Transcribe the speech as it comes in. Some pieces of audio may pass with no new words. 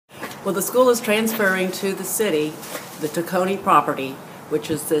Well, the school is transferring to the city the Taconi property,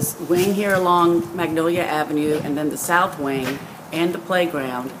 which is this wing here along Magnolia Avenue, and then the south wing, and the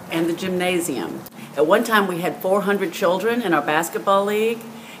playground, and the gymnasium. At one time we had 400 children in our basketball league,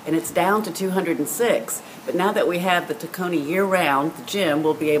 and it's down to 206. But now that we have the Taconi year-round, the gym,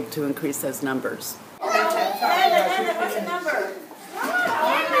 we'll be able to increase those numbers. What's the number?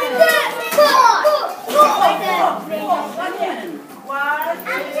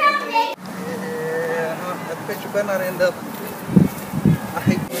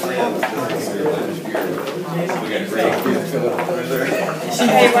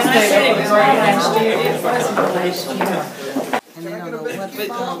 Hey, when I said it was right last year, it wasn't last year. And they don't know what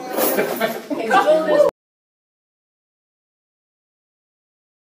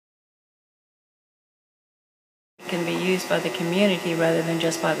Can be used by the community rather than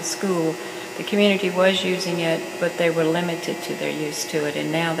just by the school. The community was using it, but they were limited to their use to it,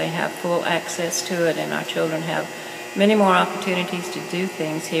 and now they have full access to it, and our children have many more opportunities to do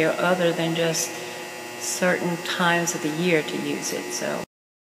things here other than just certain times of the year to use it. So